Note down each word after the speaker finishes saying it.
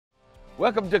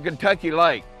Welcome to Kentucky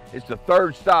Lake. It's the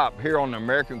third stop here on the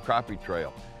American Crappie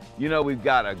Trail. You know, we've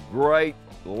got a great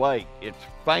lake. It's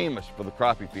famous for the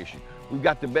crappie fishing. We've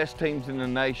got the best teams in the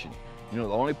nation. You know,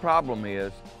 the only problem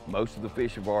is most of the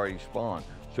fish have already spawned.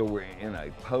 So we're in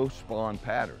a post-spawn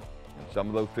pattern. And some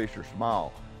of those fish are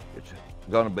small. It's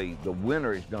gonna be, the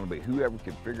winner is gonna be whoever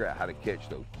can figure out how to catch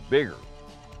those bigger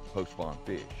post-spawn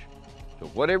fish. So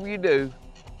whatever you do,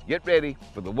 get ready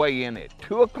for the weigh-in at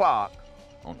 2 o'clock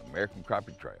on the American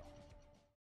Crappie Trail.